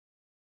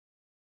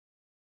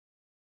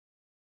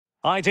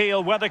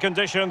Ideal weather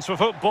conditions for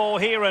football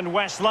here in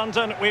West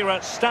London. We're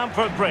at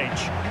Stamford Bridge.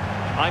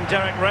 I'm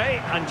Derek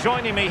Ray, and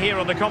joining me here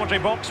on the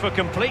commentary box for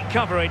complete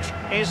coverage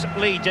is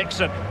Lee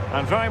Dixon.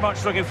 I'm very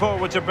much looking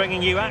forward to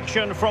bringing you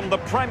action from the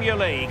Premier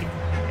League.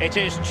 It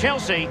is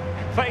Chelsea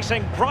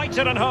facing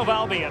Brighton and Hove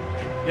Albion.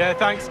 Yeah,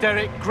 thanks,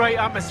 Derek. Great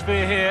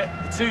atmosphere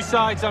here. The two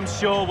sides, I'm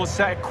sure, will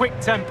set a quick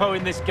tempo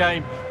in this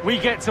game. We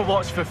get to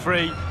watch for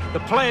free. The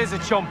players are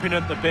chomping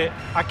at the bit.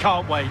 I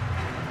can't wait.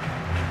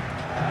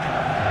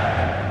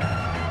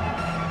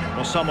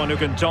 Well, someone who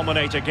can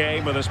dominate a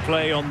game with his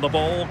play on the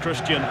ball,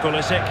 Christian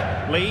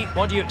Pulisic. Lee,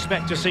 what do you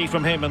expect to see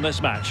from him in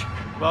this match?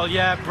 Well,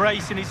 yeah,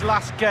 brace in his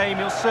last game.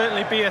 He'll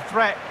certainly be a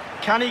threat.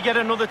 Can he get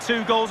another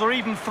 2 goals or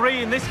even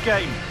 3 in this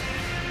game?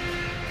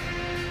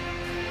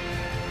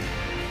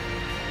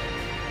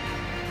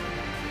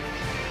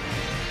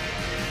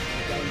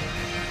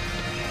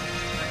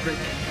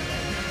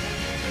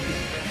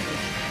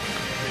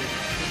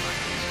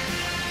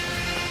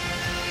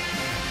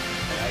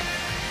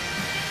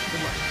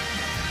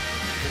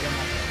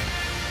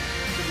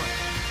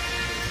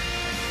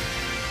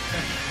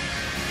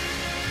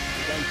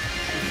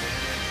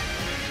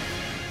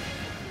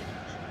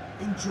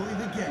 Enjoy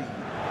the game.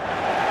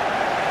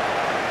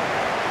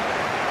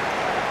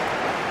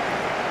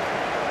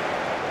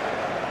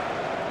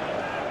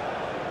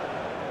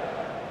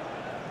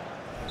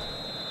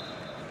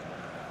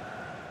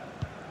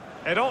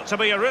 It ought to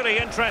be a really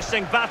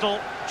interesting battle.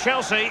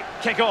 Chelsea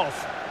kick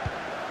off.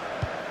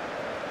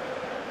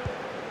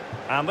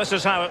 And this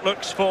is how it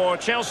looks for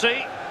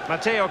Chelsea.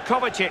 Mateo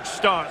Kovacic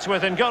starts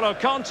with N'Golo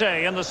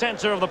Kanté in the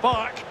centre of the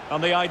park.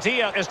 And the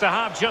idea is to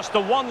have just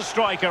the one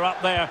striker up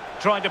there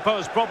trying to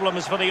pose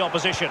problems for the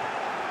opposition.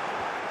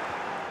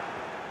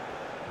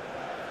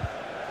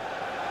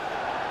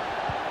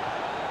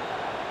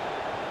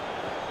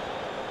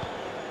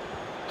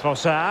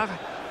 Trossard.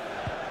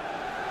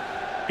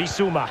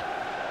 Bissouma.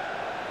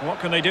 What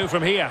can they do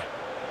from here?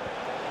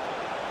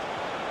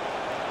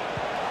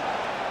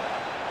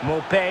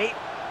 Maupay.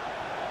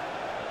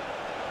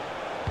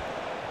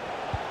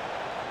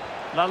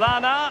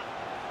 Lallana.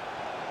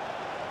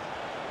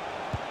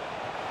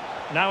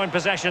 Now in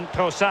possession,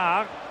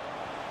 Trossard.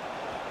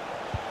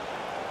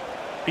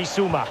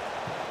 Bissouma.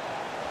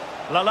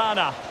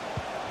 Lallana.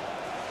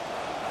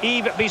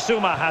 Yves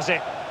Bissouma has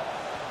it.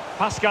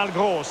 Pascal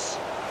Gross.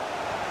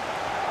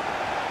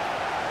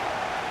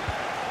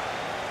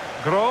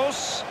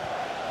 Gross.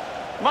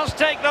 Must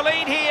take the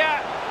lead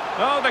here.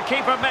 Oh, the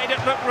keeper made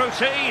it look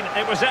routine.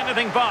 It was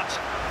anything but.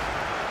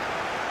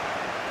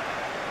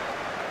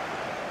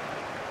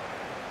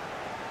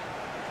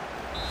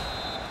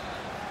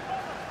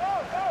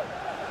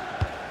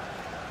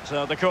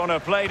 So the corner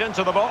played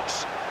into the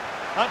box.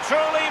 A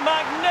truly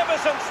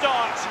magnificent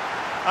start.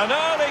 An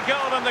early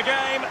goal in the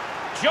game.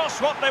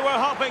 Just what they were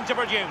hoping to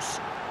produce.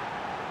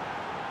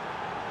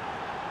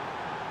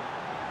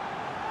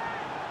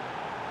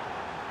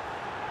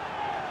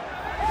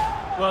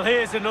 Well,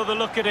 here's another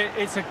look at it.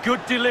 It's a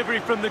good delivery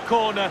from the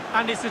corner,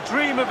 and it's a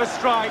dream of a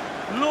strike.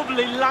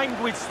 Lovely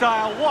languid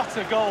style. What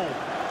a goal.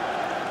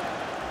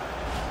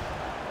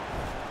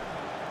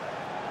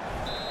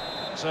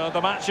 So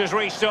the match has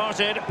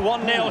restarted.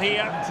 1-0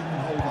 here.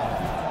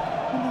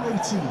 Number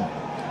 18,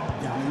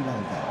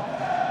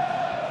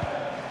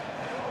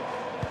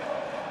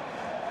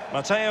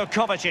 Mateo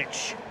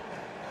Kovacic.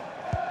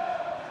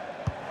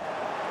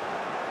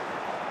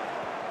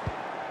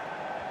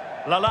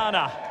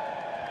 Lallana.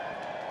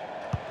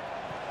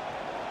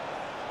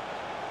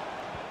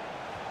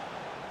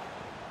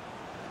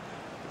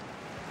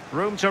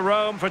 Room to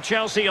roam for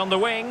Chelsea on the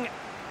wing.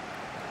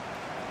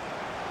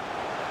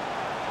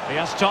 He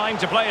has time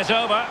to play it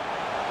over.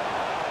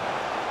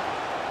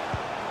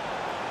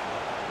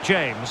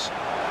 James.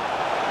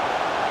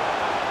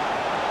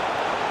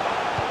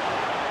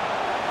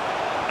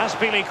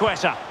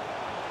 Azpilicueta.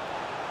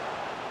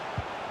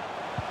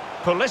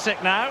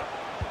 Pulisic now.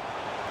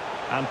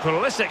 And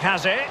Pulisic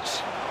has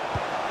it.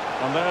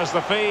 And there's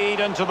the feed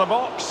into the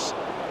box.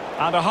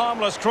 And a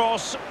harmless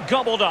cross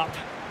gobbled up.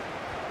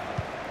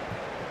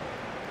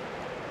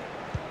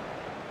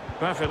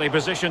 Perfectly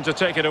positioned to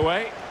take it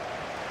away.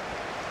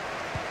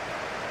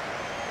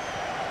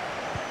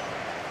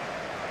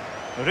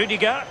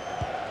 Rudiger.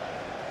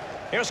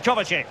 Here's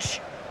Kovacic.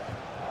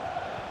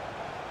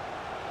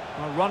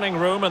 A running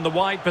room in the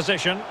wide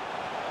position.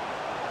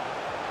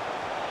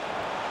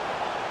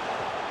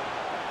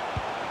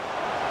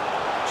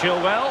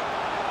 Chilwell.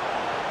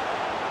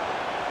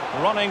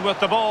 Running with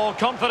the ball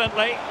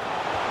confidently.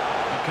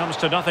 It comes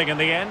to nothing in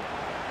the end.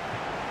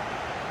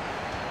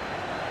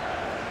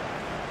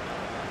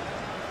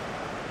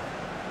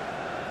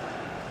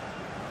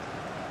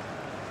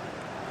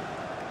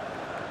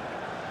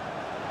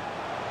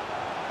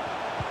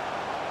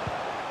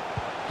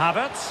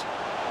 Havertz.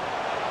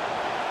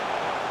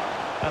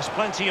 There's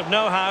plenty of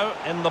know-how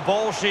in the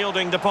ball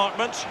shielding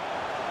department.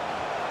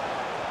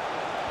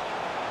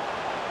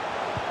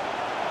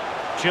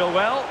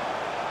 Chilwell.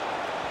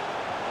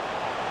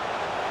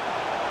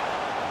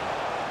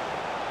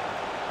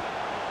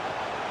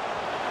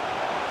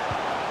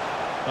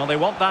 Well, they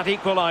want that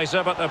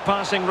equaliser, but the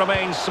passing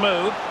remains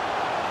smooth.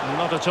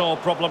 Not at all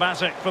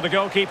problematic for the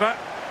goalkeeper.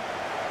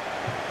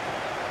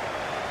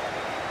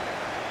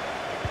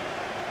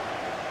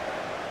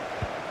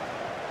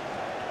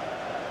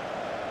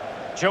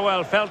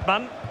 Joel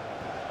Feldman.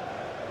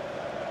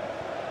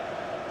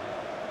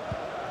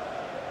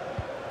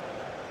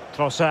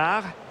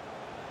 Trossard.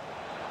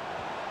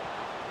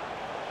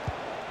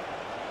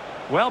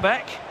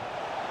 Welbeck.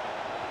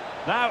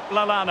 Now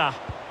Lallana.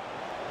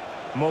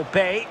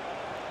 Maupay.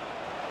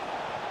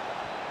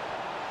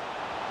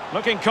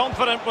 Looking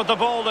confident with the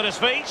ball at his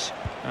feet.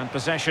 And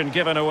possession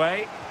given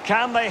away.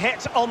 Can they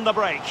hit on the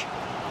break?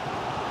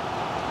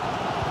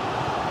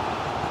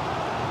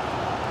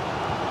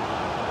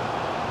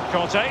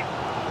 Conte.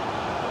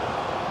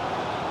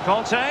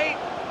 Conte.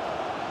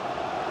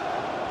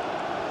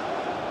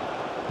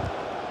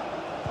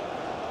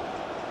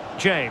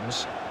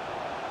 James.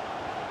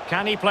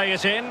 Can he play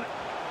it in?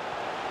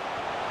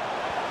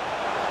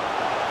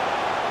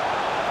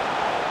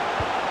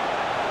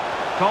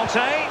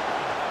 Conte.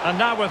 And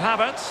now with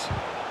Havertz.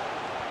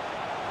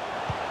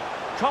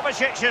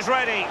 Kovacic is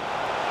ready.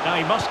 Now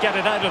he must get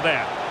it out of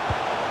there.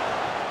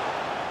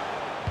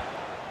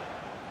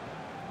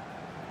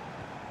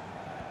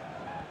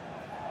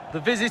 The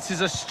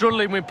visitors are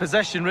struggling with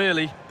possession,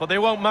 really, but they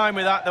won't mind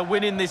with that. They're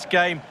winning this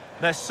game.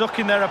 They're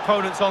sucking their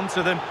opponents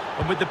onto them,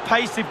 and with the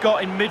pace they've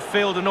got in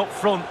midfield and up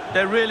front,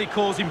 they're really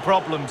causing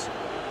problems.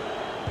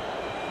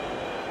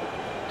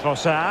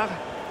 Trossard.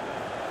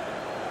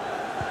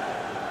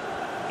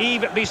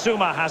 Yves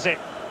Bissouma has it.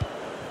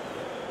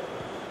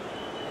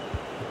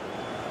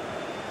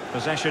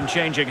 Possession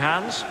changing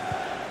hands.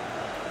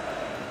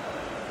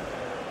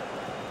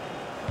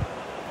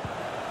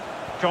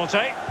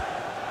 Conte.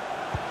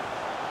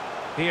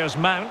 Here's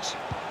Mount.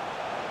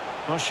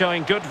 Not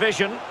showing good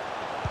vision.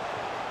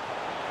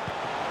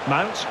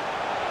 Mount.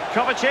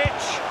 Kovacic.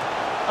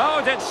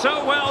 Oh, did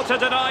so well to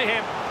deny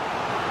him.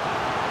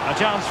 A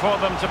chance for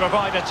them to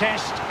provide a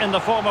test in the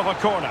form of a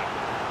corner.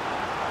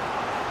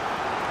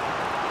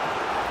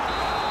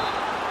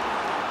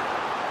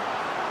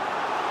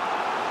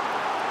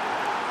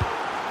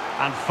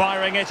 And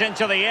firing it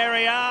into the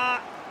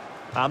area.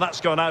 And that's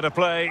gone out of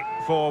play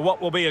for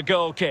what will be a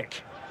goal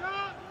kick.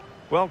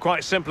 Well,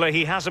 quite simply,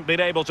 he hasn't been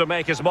able to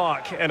make his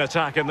mark in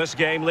attack in this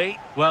game, Lee.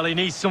 Well, he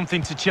needs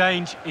something to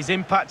change. His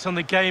impact on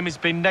the game has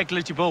been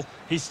negligible.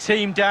 His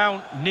team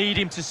down, need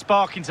him to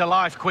spark into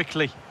life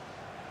quickly.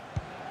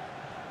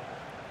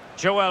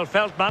 Joel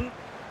Feldman.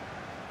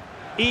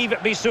 Yves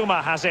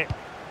Bissouma has it.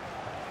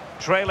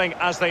 Trailing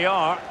as they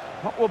are.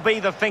 What will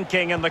be the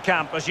thinking in the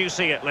camp as you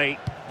see it, Lee?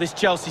 This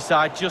Chelsea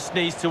side just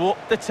needs to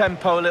up the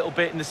tempo a little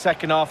bit in the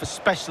second half,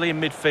 especially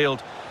in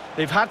midfield.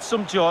 They've had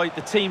some joy,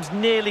 the team's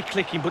nearly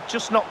clicking, but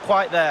just not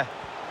quite there.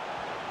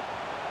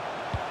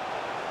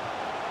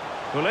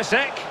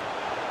 Pulisic.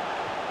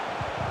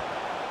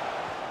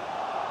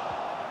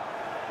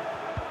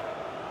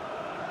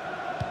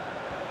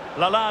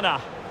 Lallana.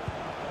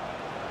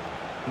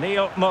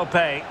 Neil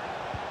Maupay.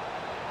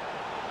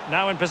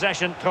 Now in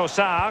possession,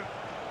 Trossard.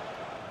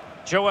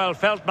 Joel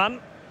Feldman.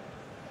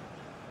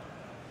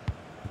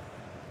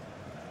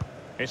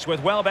 It's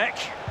with Welbeck.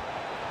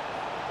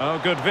 Oh,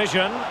 good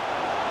vision.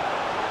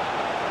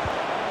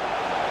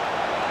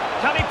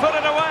 Can he put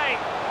it away?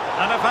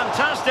 And a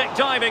fantastic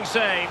diving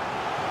save.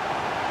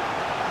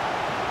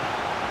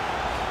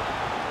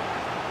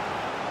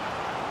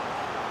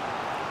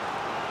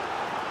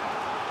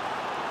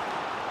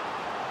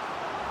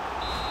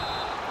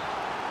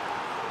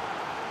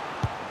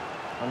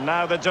 And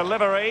now the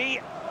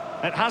delivery.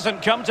 It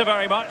hasn't come to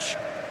very much.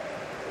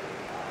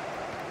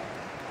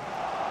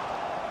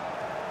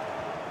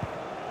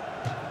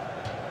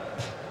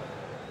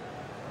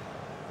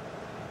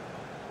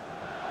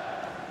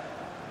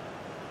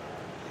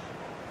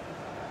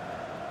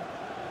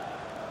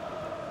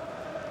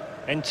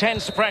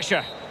 Intense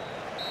pressure.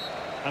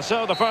 And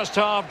so the first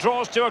half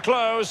draws to a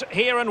close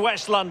here in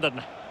West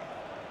London.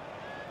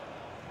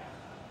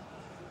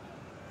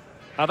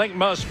 I think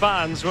most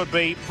fans would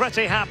be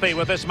pretty happy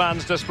with this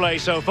man's display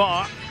so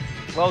far.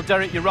 Well,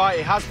 Derek, you're right.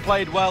 He has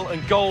played well,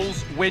 and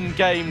goals win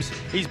games.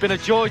 He's been a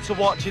joy to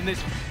watch in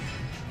this.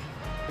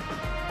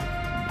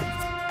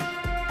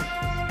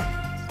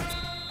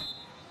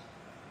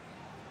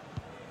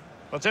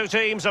 The two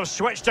teams have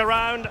switched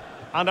around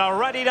and are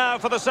ready now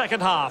for the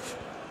second half.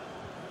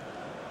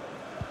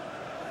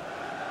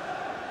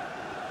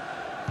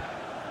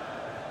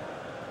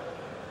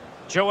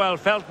 Joel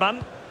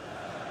Feldman.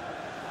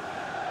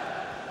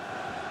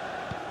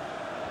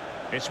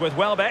 It's with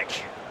Welbeck.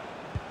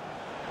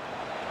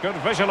 Good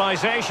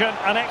visualisation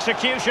and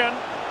execution.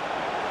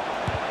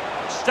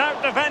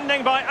 Stout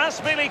defending by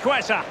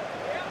Azpilicueta.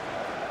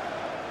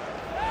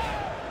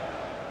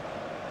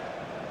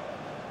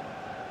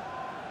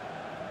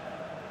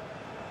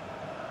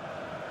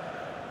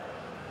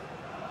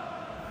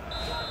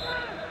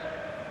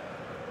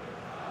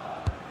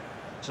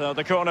 So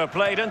the corner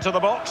played into the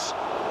box.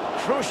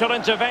 Crucial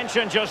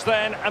intervention just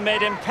then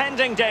amid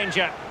impending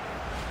danger.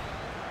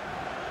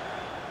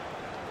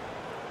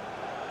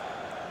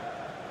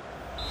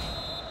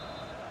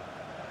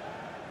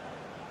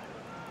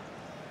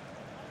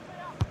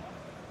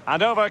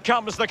 And over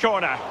comes the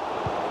corner.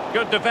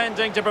 Good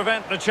defending to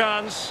prevent the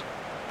chance.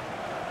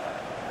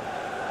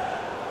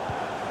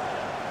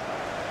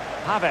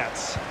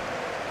 Havertz.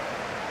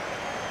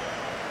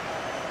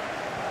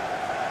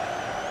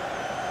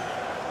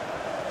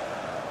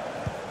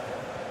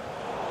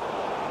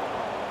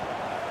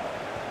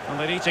 And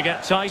they need to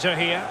get tighter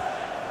here.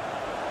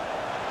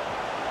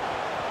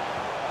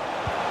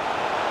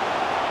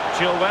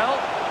 Chilwell.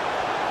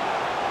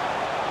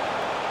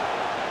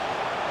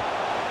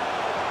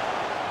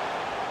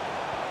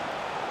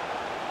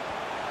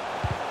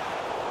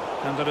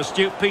 And an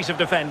astute piece of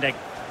defending.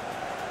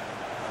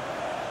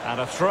 And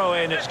a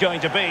throw-in it's going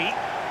to be.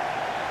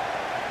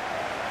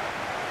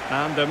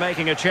 And they're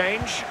making a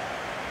change.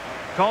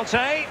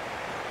 Conte.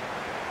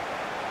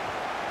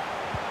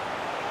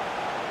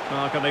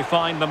 Well, can they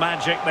find the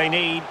magic they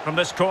need from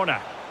this corner?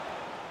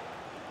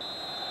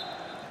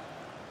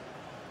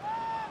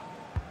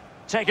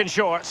 Taken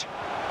short.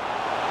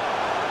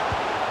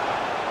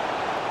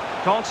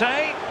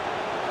 Conte.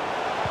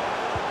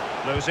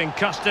 Losing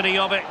custody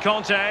of it,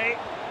 Conte.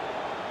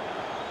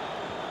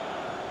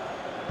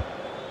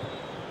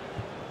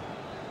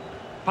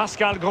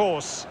 Pascal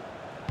Gross.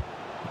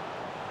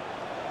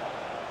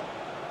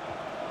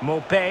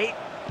 Maupay.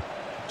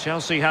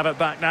 Chelsea have it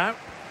back now.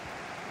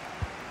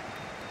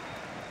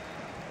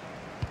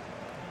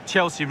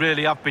 Chelsea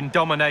really have been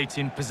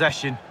dominating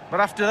possession, but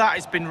after that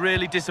it's been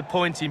really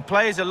disappointing.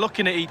 Players are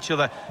looking at each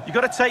other. You've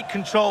got to take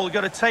control, you've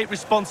got to take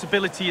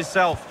responsibility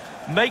yourself.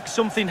 Make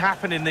something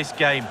happen in this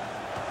game.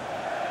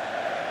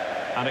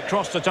 And it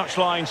crossed the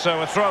touchline,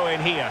 so a throw in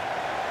here.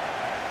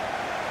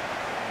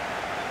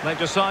 They've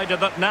decided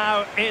that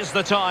now is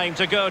the time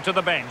to go to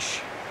the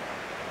bench.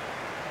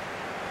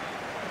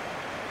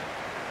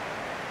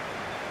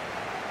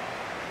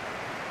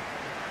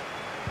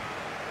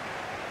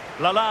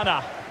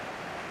 Lallana.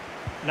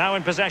 Now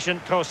in possession,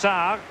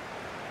 Trossard.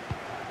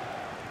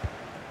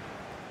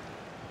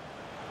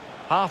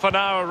 Half an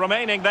hour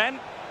remaining then.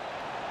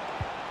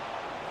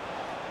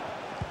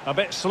 A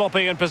bit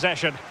sloppy in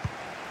possession.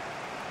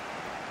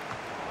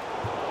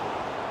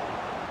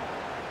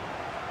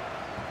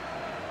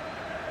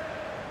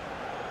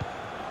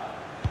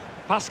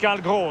 Pascal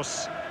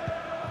Gross.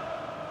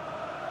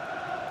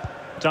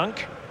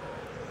 Dunk.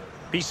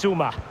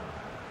 Bissouma.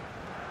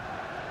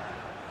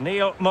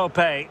 Neil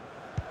Maupay.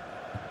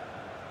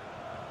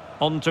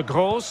 On to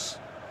Gross.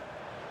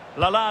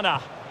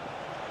 Lallana.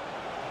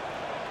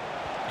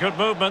 Good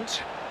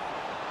movement.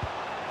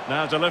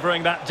 Now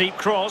delivering that deep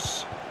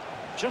cross.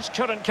 Just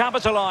couldn't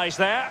capitalise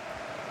there.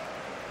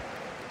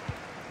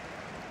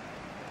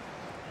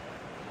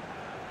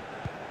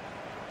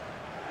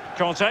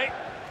 Conte.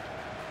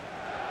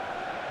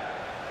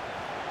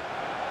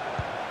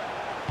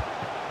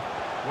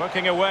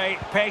 Working away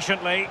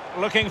patiently,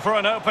 looking for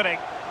an opening.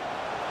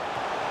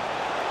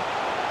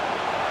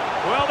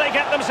 Will they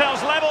get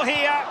themselves level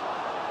here?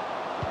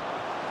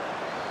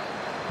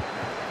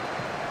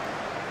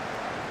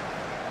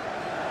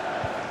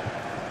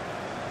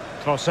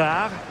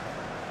 Trossard.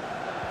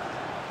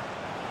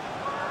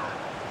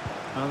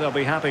 Well, they'll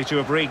be happy to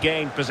have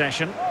regained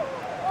possession.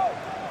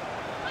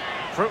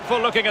 Fruitful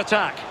looking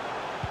attack.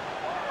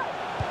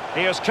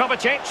 Here's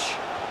Kovacic.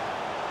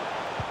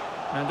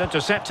 And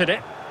intercepted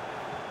it.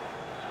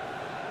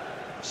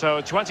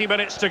 So 20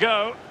 minutes to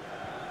go.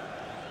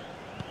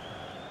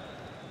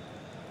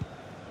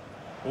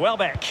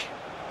 Welbeck.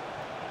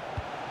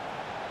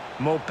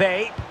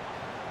 Maupay.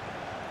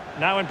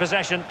 Now in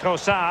possession,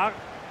 Trossard.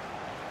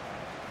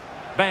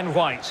 Ben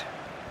White.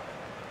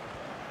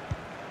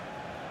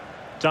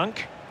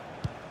 Dunk.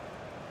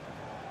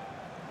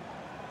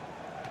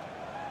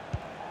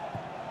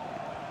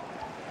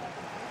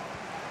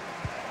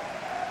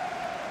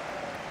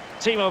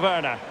 Timo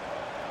Werner.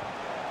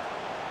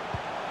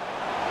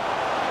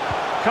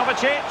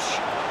 Kovacic.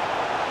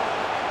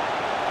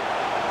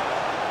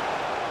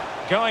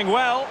 Going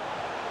well.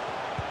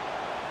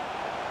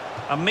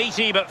 A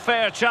meaty but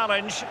fair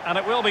challenge, and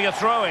it will be a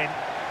throw-in.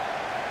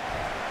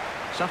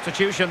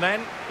 Substitution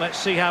then. Let's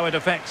see how it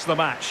affects the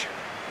match.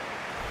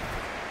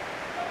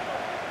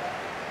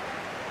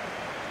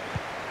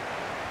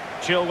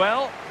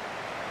 Chilwell.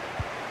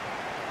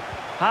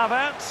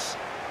 Havertz.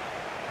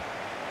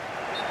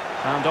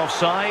 And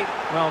offside.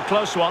 Well,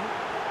 close one.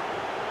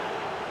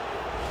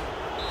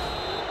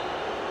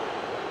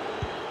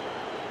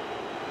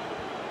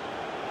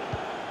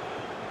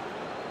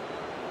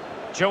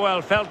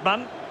 Joel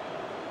Feldman.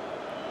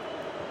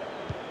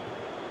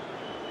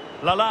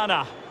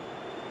 Lallana.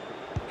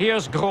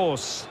 Here's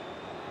Gross.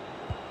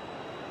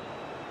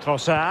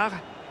 Trossard.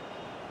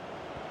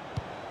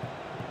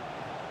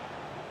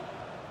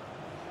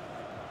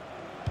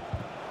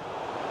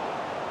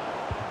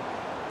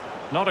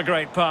 Not a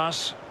great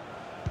pass.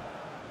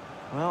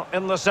 Well,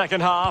 in the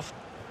second half,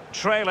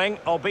 trailing,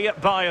 albeit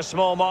by a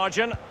small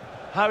margin.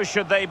 How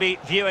should they be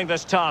viewing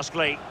this task,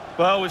 Lee?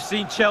 Well, we've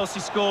seen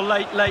Chelsea score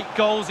late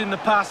goals in the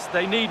past.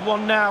 They need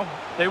one now.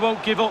 They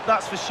won't give up,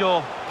 that's for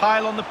sure.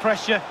 Pile on the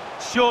pressure.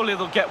 Surely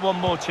they'll get one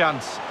more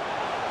chance.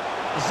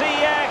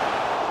 Ziyech.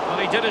 Well,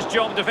 he did his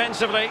job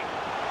defensively.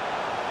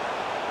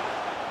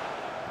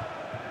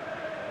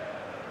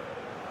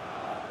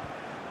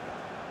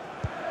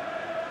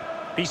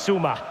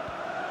 Bissouma.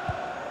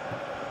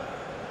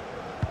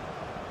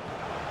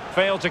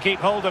 Failed to keep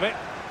hold of it.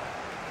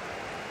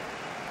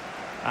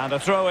 And a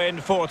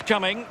throw-in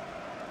forthcoming.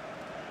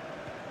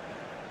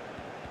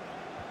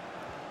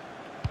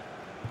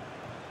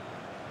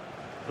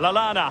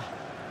 Lallana.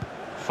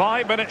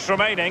 5 minutes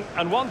remaining,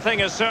 and one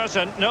thing is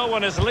certain, no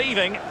one is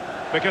leaving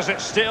because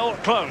it's still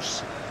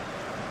close.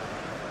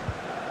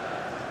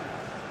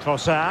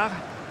 Trossard.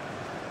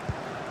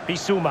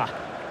 Bissouma.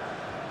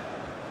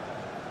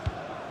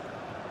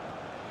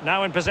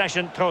 Now in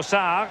possession,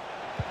 Trossard.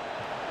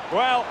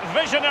 Well,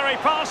 visionary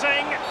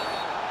passing.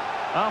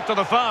 After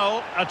the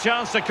foul, a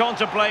chance to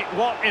contemplate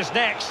what is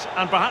next,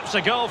 and perhaps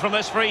a goal from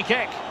this free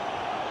kick.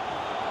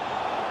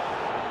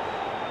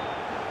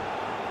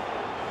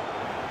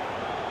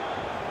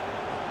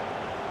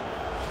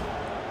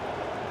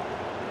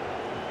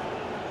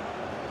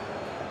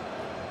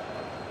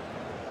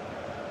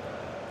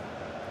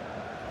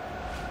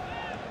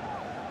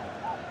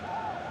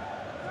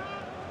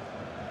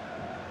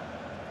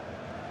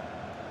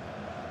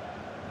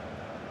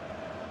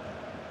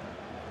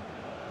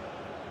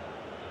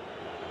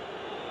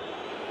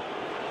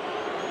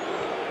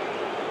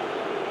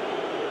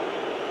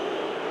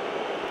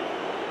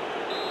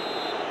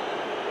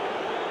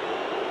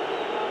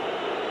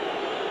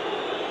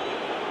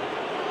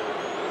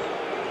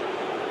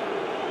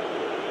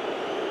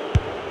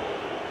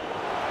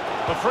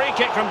 The free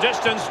kick from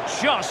distance,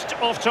 just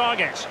off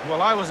target.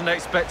 Well, I wasn't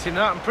expecting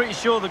that. I'm pretty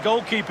sure the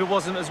goalkeeper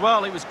wasn't as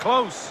well. It was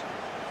close.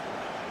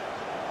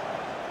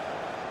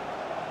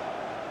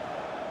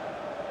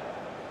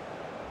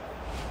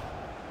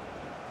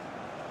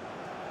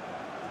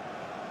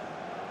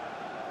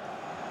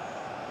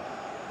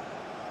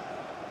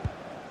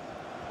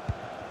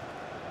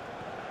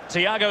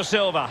 Thiago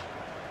Silva.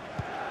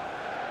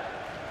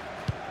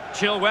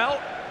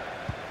 Chilwell.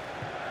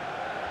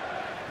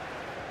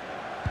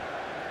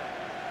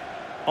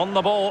 On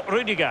the ball,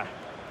 Rudiger.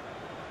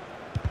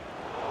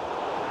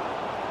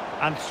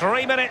 And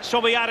 3 minutes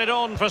will be added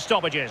on for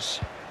stoppages.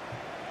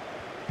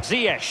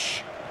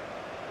 Ziyech.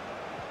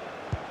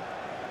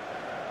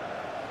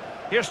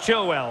 Here's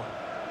Chilwell.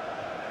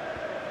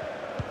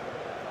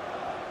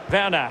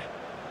 Werner.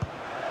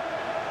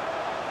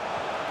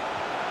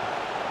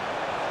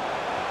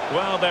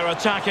 Well, they're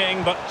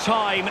attacking, but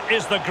time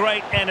is the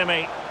great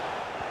enemy.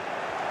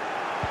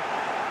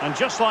 And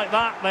just like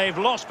that, they've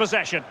lost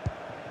possession.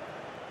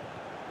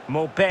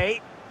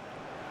 Mopé.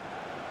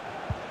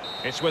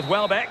 It's with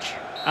Welbeck.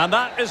 And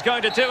that is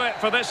going to do it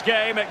for this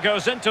game. It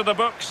goes into the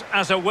books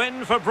as a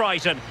win for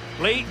Brighton.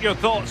 Lee, your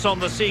thoughts on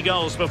the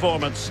Seagulls'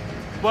 performance?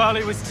 Well,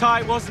 it was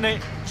tight, wasn't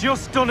it?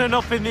 Just done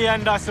enough in the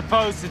end, I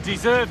suppose, to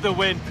deserve the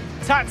win.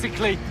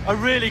 Tactically, a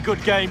really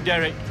good game,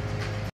 Derek.